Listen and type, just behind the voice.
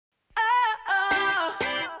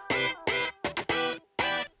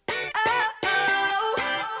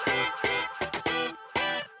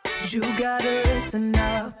You gotta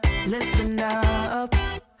listen up.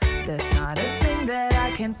 There's not a thing that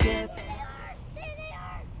I can't get.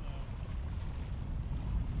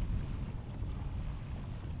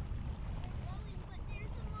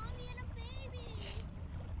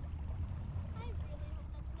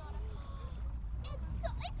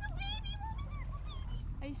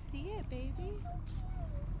 I see it, baby.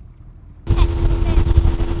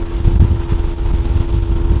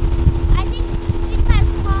 I think because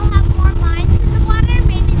we'll have more lines in the water,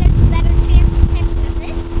 maybe there's a better chance of catching a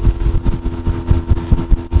fish.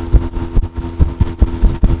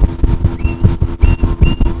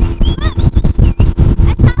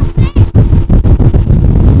 That's how big.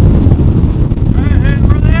 Hey,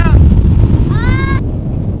 where they at?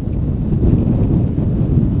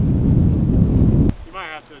 You might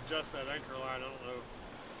have to adjust that anchor line, I don't know.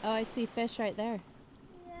 Oh, I see fish right there.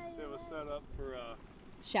 It was set up for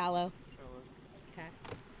Shallow. shallow. Okay.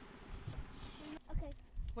 Okay.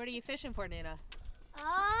 What are you fishing for, Nina?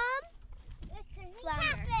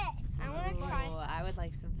 Flounder. I want to try. Oh, I would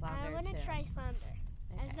like some flounder I want to too. try flounder.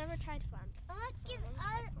 Okay. I've never tried flounder.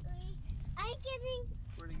 I'm getting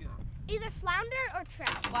Where'd he go? either flounder or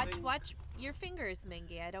trout. Watch your fingers,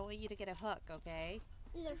 Mingy. I don't want you to get a hook, okay?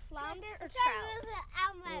 Either flounder or trout.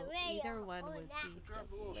 Well, either one would be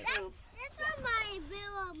Dropped a little delicious. shrimp. This one my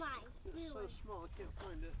real mine. It's so small, I can't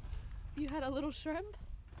find it. You had a little shrimp?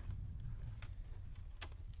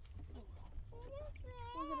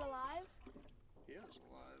 Was it alive? Yeah, it's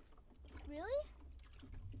alive. Really?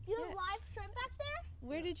 You have Yeah. live shrimp back there?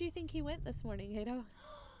 Where did you think he went this morning, Hato? I'm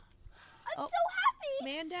Oh. so happy.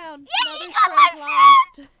 Man down. Yeah, Another you got shrimp my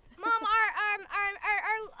lost. Mom,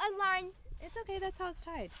 our line. It's okay, that's how it's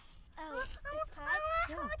tied. Oh, it's tied?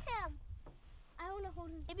 Yeah. Hold him. I want to hold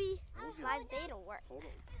him. Maybe live bait will work. Hold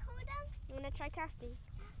on. Hold him. I'm going to try casting.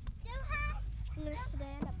 I'm going to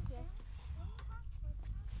stand up here.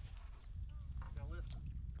 Now listen,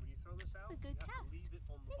 when you throw this out, a good you have cast. to leave it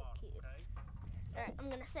on the bottom, you. okay? Alright, I'm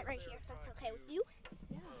going to sit right here if that's okay with you.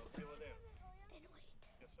 Yeah. Feel it in. And wait.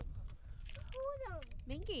 Yes, sir. Hold him.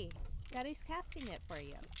 Mingy, Daddy's casting it for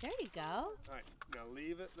you. There you go. Alright, now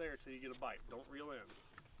leave it there till you get a bite. Don't reel in.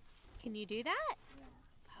 Can you do that? Here,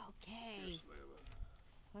 Okay. Savannah.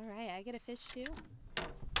 All right, I get a fish too.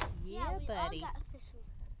 we Yeah, all buddy. got a fish.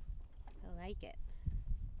 I like it.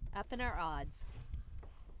 Up in our odds.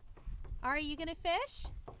 Are you gonna fish?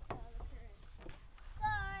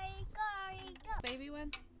 Go. Baby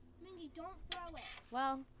one? Mingy, don't throw it.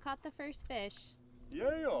 Well, caught the first fish. Yeah.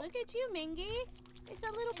 Look at you, Mingy. It's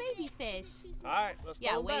a little baby fish. Alright, let's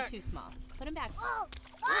Yeah, throw him way back. too small. Put him back. Whoa!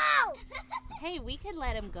 Whoa! Hey, we could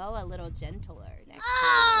let him go a little gentler next time.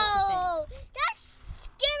 Oh! That's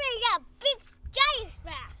giving a big giant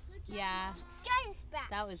bass. What you think? Yeah, Giant bass.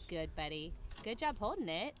 that was good, buddy. Good job holding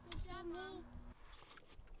it. Good job, me.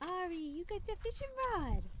 Ari, you got the fishing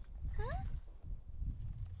rod. Huh?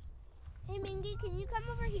 Hey, Mingy, can you come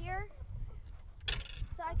over here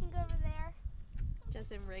so I can go over there?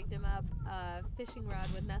 Justin rigged him up a fishing rod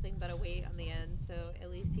with nothing but a weight on the end, so at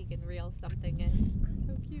least he can reel something in.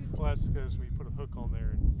 So cute. Well, that's because we put a hook on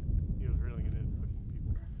there and he was reeling it in and hooking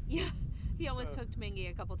people. Yeah, he almost hooked Mingy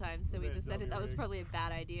a couple times, so we Yeah, decided that was dummy probably a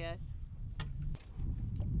bad idea.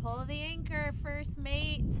 Pull the anchor, first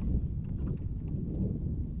mate. You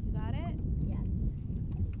got it? Yeah.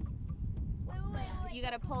 Wait. You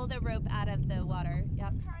gotta pull the rope out of the water. Yep.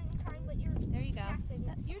 I'm trying, but you're There you go. casting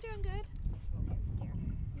it. You're doing good.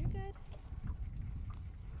 You're good.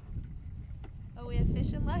 Oh, we have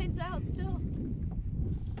fishing lines out still.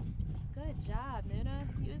 Good job, Nuna.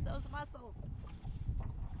 Use those muscles.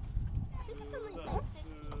 I think it's only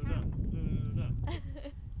 150 pounds.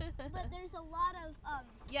 But there's a lot of,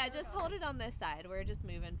 Yeah, just hold it on this side. We're just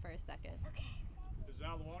moving for a second. okay. Is it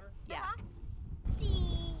out of the water? Yeah. Uh-huh.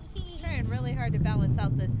 Trying really hard to balance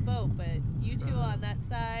out this boat, but you two on that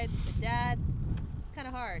side, the dad, it's kind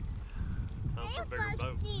of hard. Time for a bigger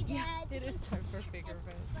boat. Yeah, it is time for a bigger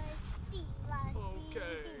boat.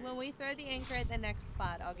 Okay. When we throw the anchor at the next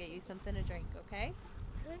spot, I'll get you something to drink, okay?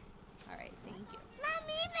 Good. All right, thank you.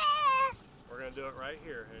 Mommy fish! We're going to do it right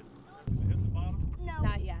here. Is it hitting the bottom? No.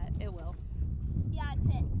 Not yet. It will. Yeah,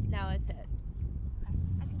 it's it. Now it's it.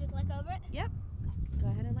 I can just let go of it? Yep. Go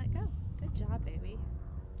ahead and let go. Good job, baby.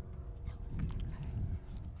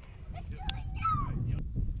 It's going down!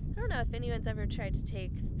 I don't know if anyone's ever tried to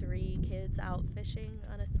take 3 kids out fishing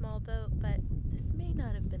on a small boat, but this may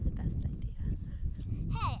not have been the best idea.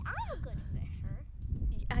 Hey, I'm a good fisher.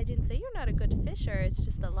 I didn't say you're not a good fisher. It's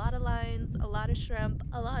just a lot of lines, a lot of shrimp,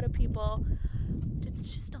 a lot of people.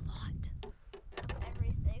 It's just a lot.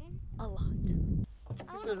 Everything. A lot.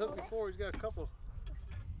 He's been hooked before. He's got a couple.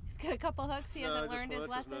 He's got a couple hooks. He hasn't learned his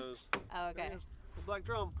lesson. Oh, okay. The black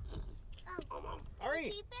drum. Hurry!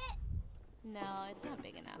 Keep it. No, it's not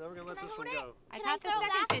big enough. Now we're gonna let Can I this one hold go. I Can caught I the throw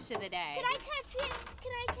second that? fish of the day. Can I catch it?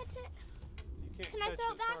 Can I catch it? You can't Can I catch throw it.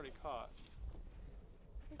 it It's back? already caught.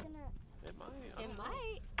 Is it gonna? It might. I It don't know.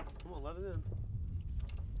 might. Come on, let it in.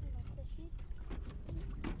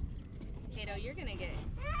 Kato, you're gonna get.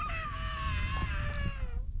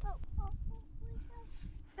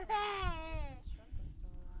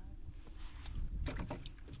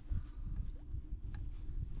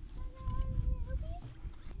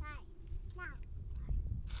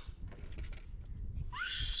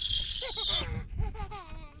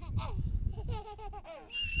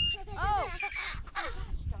 Oh!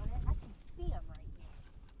 Darn it, I can see him right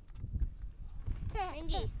here.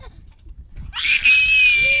 Mindy.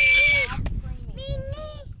 Stop screaming.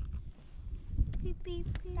 Beep, beep,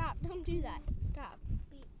 beep. Stop, don't do that. Stop.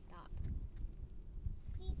 Stop.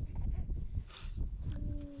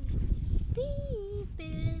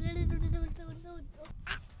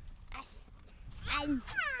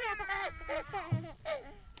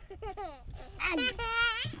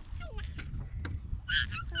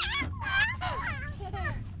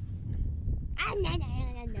 No.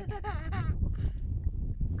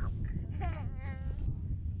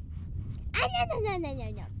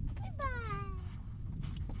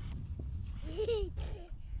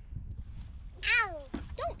 Ow!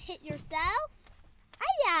 Don't hit yourself.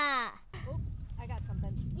 Hiya! Oh, I got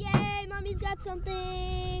something. Yay, Mommy's got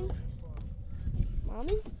something.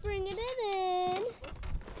 Mommy's bringing it in.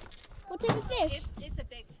 What type of fish? It's a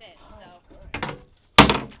big fish, so.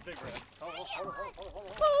 Big red. Oh,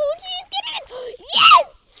 jeez, get in! Yes!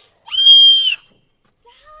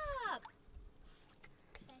 Stop!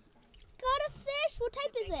 Got a fish. What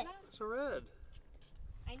type is it? It's a red.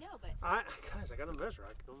 I know, but. Guys, I gotta measure.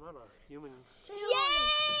 I'm not a human.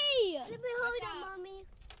 Yay! Let me hold Watch him, out. Mommy.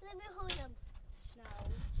 Let me hold him. No.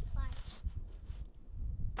 Fine.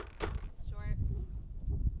 Short.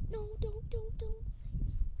 No, don't.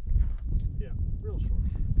 Yeah, real short.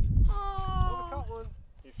 Oh, I Oh. caught one.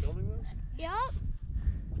 You filming this? Yep.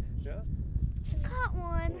 Yeah. Caught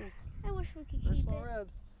one. I wish we could Nice keep little it. red.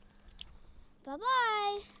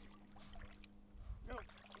 Bye-bye. Go.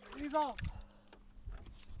 He's off.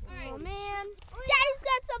 Oh, man. Daddy's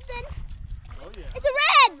got something. Oh yeah. It's a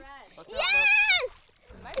red. Red. Watch out, Yes!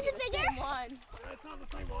 Might Is be it the bigger? same one. bud. It's not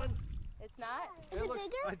the same one. It's not? Is it looks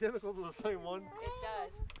bigger? identical to the same one, It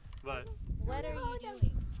does. but What are you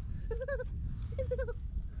doing?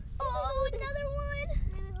 Oh, another one.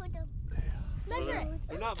 Let me hold him. well, Measure it.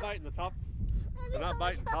 they're not biting the top. They're not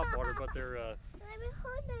biting top water, but they're Let me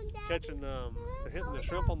hold him, Daddy. catching. They're hitting the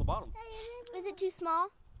shrimp on the bottom. Is it too small?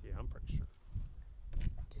 Yeah, I'm pretty sure.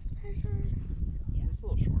 Just measure. It's a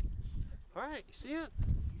little short. All right, you see it?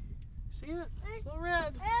 See it? It's a little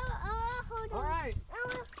red. Hold All right.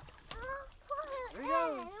 There he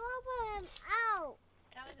goes. Ow.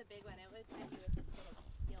 That was a big one. It would catch you with its little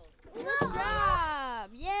gills. Good job.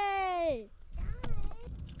 Yay.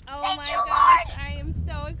 Oh Thank my you, gosh, Lord. I am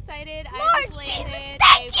so excited. I Lord just landed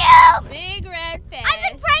thank a you. big red fish. I've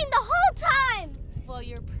been praying the whole time. Well,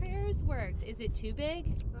 your prayers worked. Is it too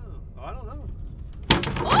big? Oh, I don't know.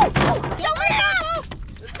 Oh! Don't worry about it.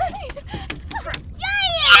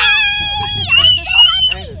 Giant! I'm so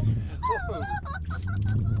happy. Whoa.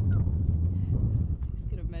 Just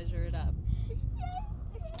gonna measure it up. Is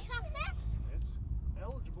it catfish? It's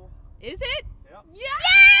eligible. Is it? Yep. Yay!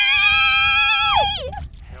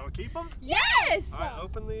 Now we keep them. Yes! All right,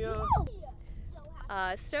 open the.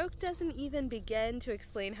 Stoke doesn't even begin to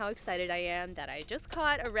explain how excited I am that I just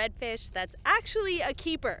caught a redfish that's actually a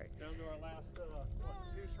keeper. Down to our last, what,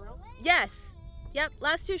 2 shrimp? Yes. Yep,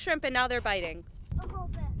 last 2 shrimp and now they're biting.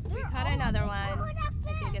 We caught another one.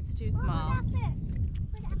 I think it's too small.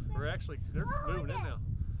 They're moving in now.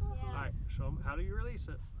 All right, show them. How do you release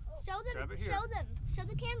it? Show them. Grab it here. Show them. Show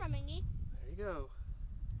the camera, Mingy. There you go.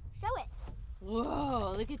 Show it.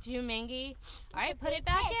 Whoa, look at you, Mingy. All right, a put big it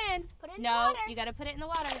back fish. in. Put it in the No, water. you gotta put it in the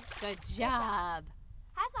water. Good job.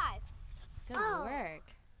 High five. Good Oh. work.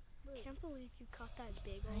 Can't believe you caught that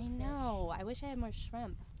big old I know. I wish I had more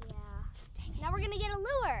shrimp. Yeah. Dang it. Now we're gonna get a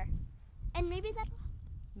lure, and maybe that.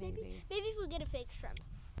 Maybe. Maybe we'll get a fake shrimp.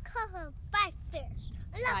 Caught 5 fish.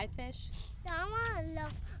 5 fish? I want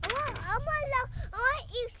to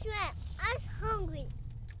eat shrimp. I'm hungry.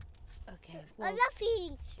 Okay. I Well, love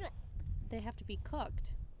eating shrimp. they have to be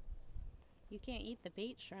cooked. You can't eat the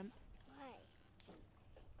bait shrimp.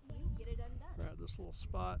 Get it undone. We're at this little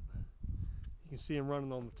spot. You can see them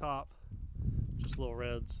running on the top. Just little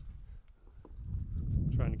reds.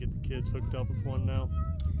 Trying to get the kids hooked up with one now.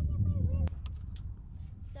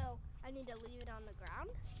 So I need to leave it on the ground?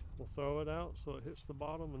 We'll throw it out so it hits the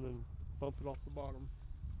bottom and then bump it off the bottom.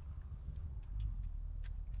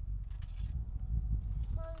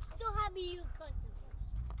 So happy you caught some fish.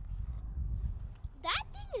 That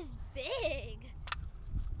thing is big.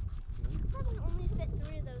 I can only fit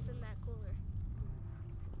 3 of those in that cooler.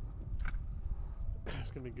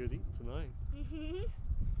 It's gonna be good eating tonight.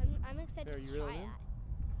 I'm excited Hey, are to you try reeling in? that.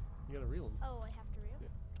 You gotta reel them. Oh, I have to reel? Yeah.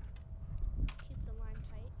 Keep the line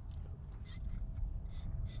tight.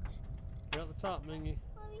 You're at the top, Mingy.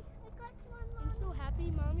 Mommy, I got one. I'm so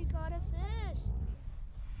happy Mommy caught a fish.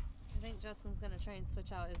 I think Justin's gonna try and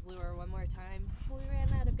switch out his lure one more time. We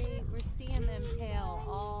ran out of bait. We're seeing them tail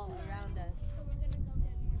all around us, So we're gonna go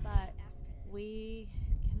get more but after this. we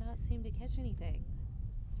cannot seem to catch anything.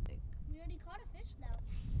 It's big. We already caught a fish though.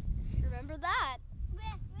 Remember that?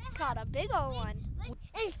 Caught a big old one.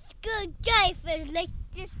 It's good giant fish like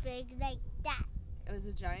this big, like that. It was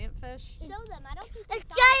a giant fish. Show them. I don't think a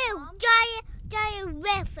giant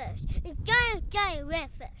redfish. A giant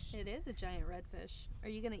redfish. It is a giant redfish. Are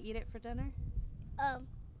you gonna eat it for dinner?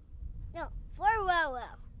 No, for a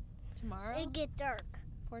while. Tomorrow? It get dark.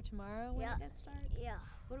 For tomorrow when Yeah. it gets dark? Yeah.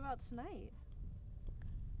 What about tonight?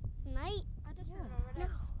 Night? I just remembered I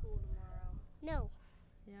have school tomorrow. No.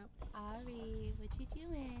 Yep. Ari, what you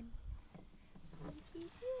doing? What you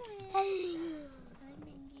doing? Hi,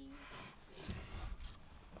 Mingy.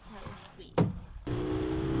 That was sweet.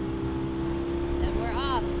 And we're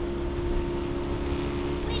off.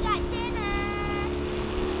 We got dinner.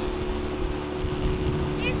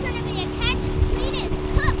 There's gonna be a catch, clean, and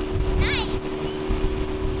cook tonight.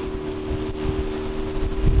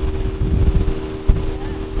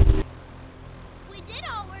 We did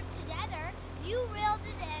all work together. You reeled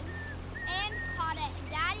it in and caught it.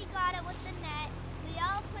 Daddy got it with the net. We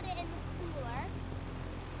all put it in the cooler.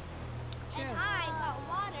 Sure. And I got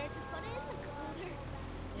water to put it in the cooler.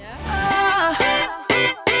 Yeah?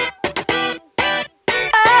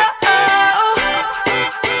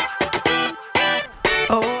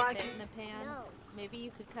 Oh, I Fit in the pan. No. Maybe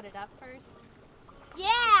you could cut it up first.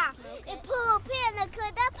 Yeah! And pull a pan and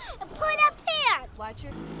cut up and put a pan. Watch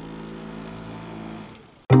your.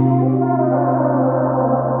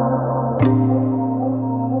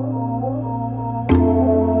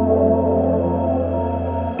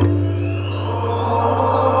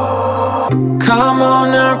 come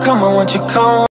on now, come on, won't you come